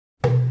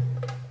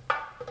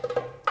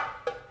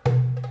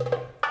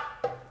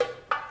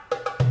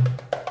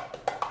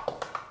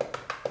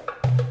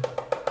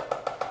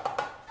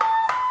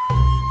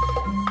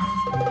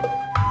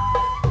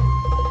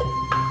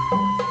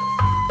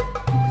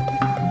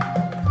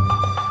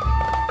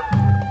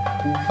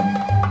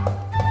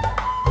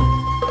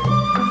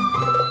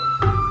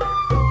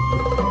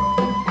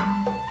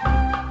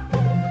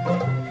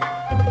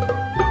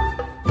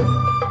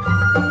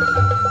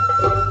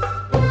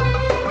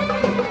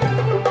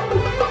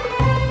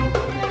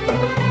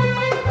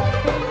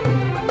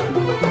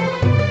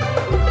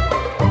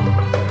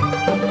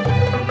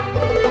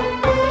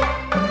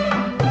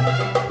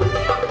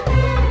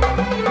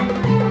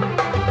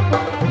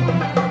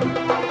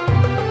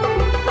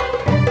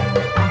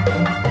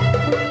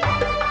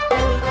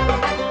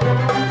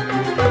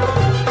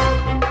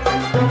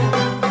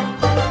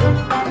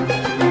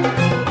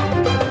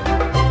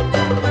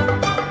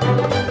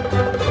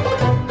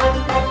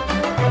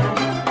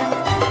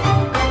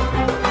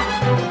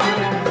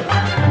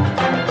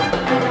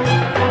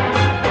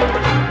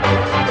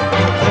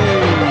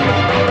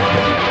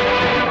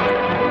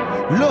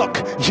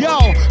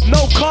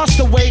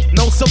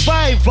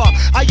survivor.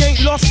 I ain't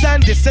lost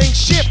and this ain't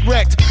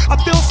shipwrecked. I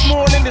feel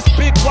small in this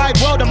big wide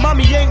world, and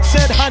mommy ain't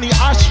said, honey,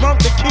 I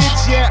shrunk the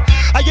kids yet.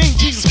 I ain't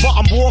Jesus, but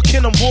I'm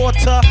walking on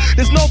water.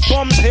 There's no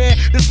bombs here,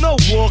 there's no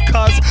war,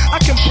 cuz I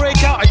can break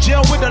out of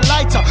jail with a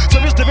lighter.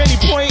 So is there any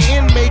point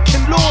in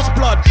making laws,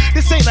 blood?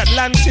 This ain't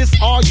Atlantis,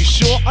 are you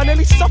sure? I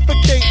nearly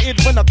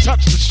suffocated when I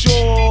touched the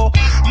shore.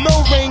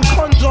 No rain,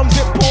 condoms,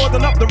 it poured,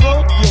 and up the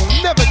road,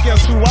 you'll never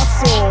guess who I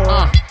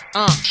saw.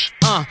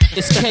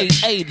 It's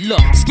K.A.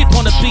 Look, skip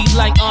on the beat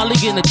like Ollie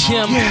in the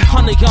gym.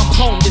 Honey, I'm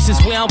home, this is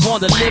where I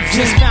wanna live.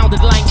 Just found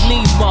it like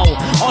Nemo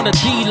on a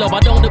D-Lo. I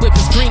don't know if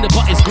it's greener,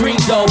 but it's green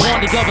though. On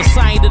the other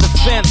side of the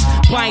fence,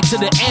 bind to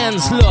the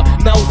ends. Look,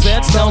 no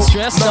vets, no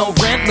stress, no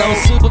rent, no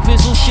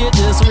superficial shit.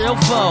 This real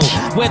foe,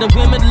 where the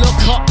women look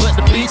hot but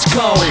the beach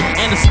cold.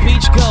 And the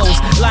speech goes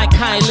like,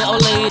 hi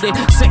little lady,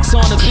 sex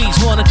on the beach,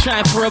 wanna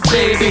try for a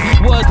baby.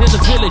 Word in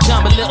the village,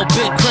 I'm a little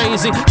bit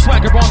crazy.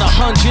 Swagger on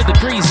 100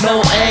 degrees, no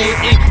A.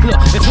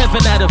 Look, if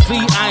heaven had a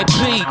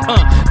VIP,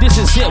 this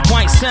is it,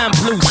 white sand,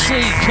 blue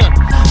sea.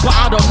 But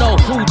I don't know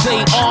who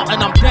they are,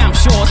 and I'm damn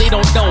sure they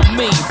don't know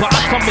me. But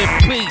I come in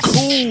peace.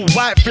 Cool,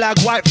 white flag,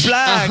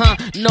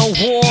 no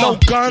war, no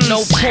guns,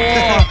 no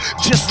poor,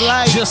 just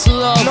life, just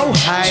love, no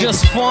hype,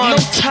 just fun, no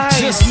ties,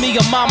 just me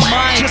and my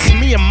mind, just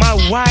me and my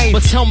wife.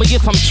 But tell me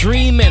if I'm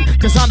dreaming,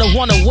 cause I don't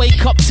wanna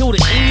wake up till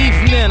the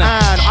evening.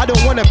 And I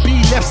don't wanna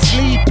be left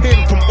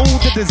sleeping from all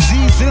the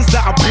diseases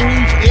that I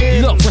breathe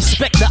in. Look,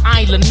 respect the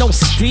island, no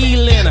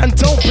stealing. And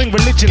don't bring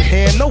religion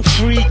here, no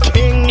free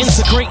kings.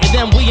 Integrated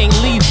them, we ain't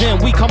leaving.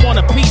 We come on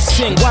a peace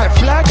sing. White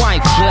flag,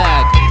 white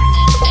flag.